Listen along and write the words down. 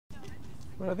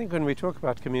Well, I think when we talk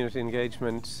about community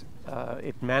engagement,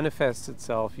 it manifests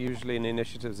itself usually in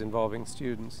initiatives involving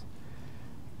students.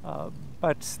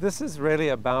 But this is really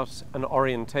about an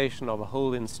orientation of a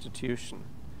whole institution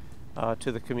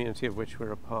to the community of which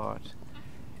we're a part.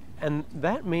 And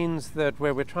that means that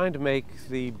where we're trying to make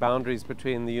the boundaries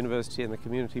between the university and the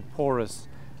community porous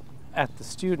at the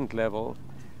student level,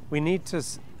 we need to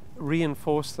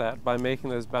reinforce that by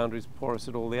making those boundaries porous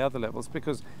at all the other levels,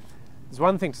 because it's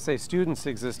one thing to say students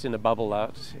exist in a bubble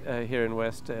out here in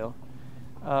Westdale,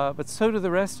 but so do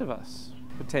the rest of us,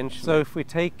 potentially. So if we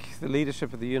take the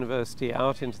leadership of the university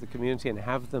out into the community and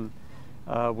have them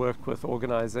work with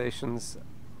organizations,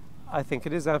 I think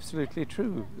it is absolutely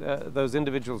true. Those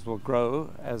individuals will grow,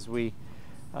 as we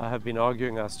have been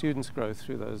arguing our students grow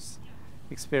through those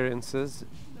experiences,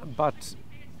 but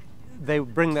they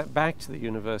bring that back to the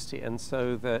university, and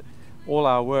so that all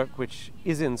our work which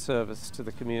is in service to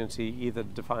the community, either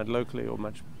defined locally or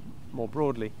much more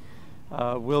broadly,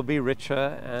 will be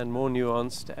richer and more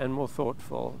nuanced and more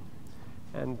thoughtful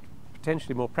and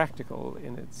potentially more practical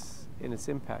in its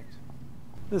impact.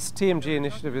 This TMG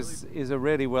initiative is a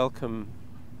really welcome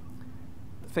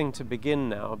thing to begin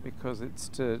now, because it's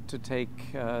to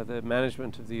take the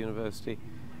management of the university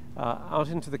out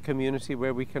into the community,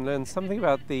 where we can learn something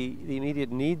about the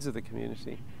immediate needs of the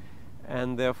community,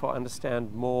 and therefore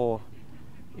understand more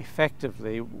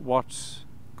effectively what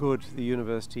good the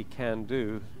university can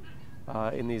do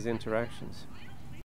in these interactions.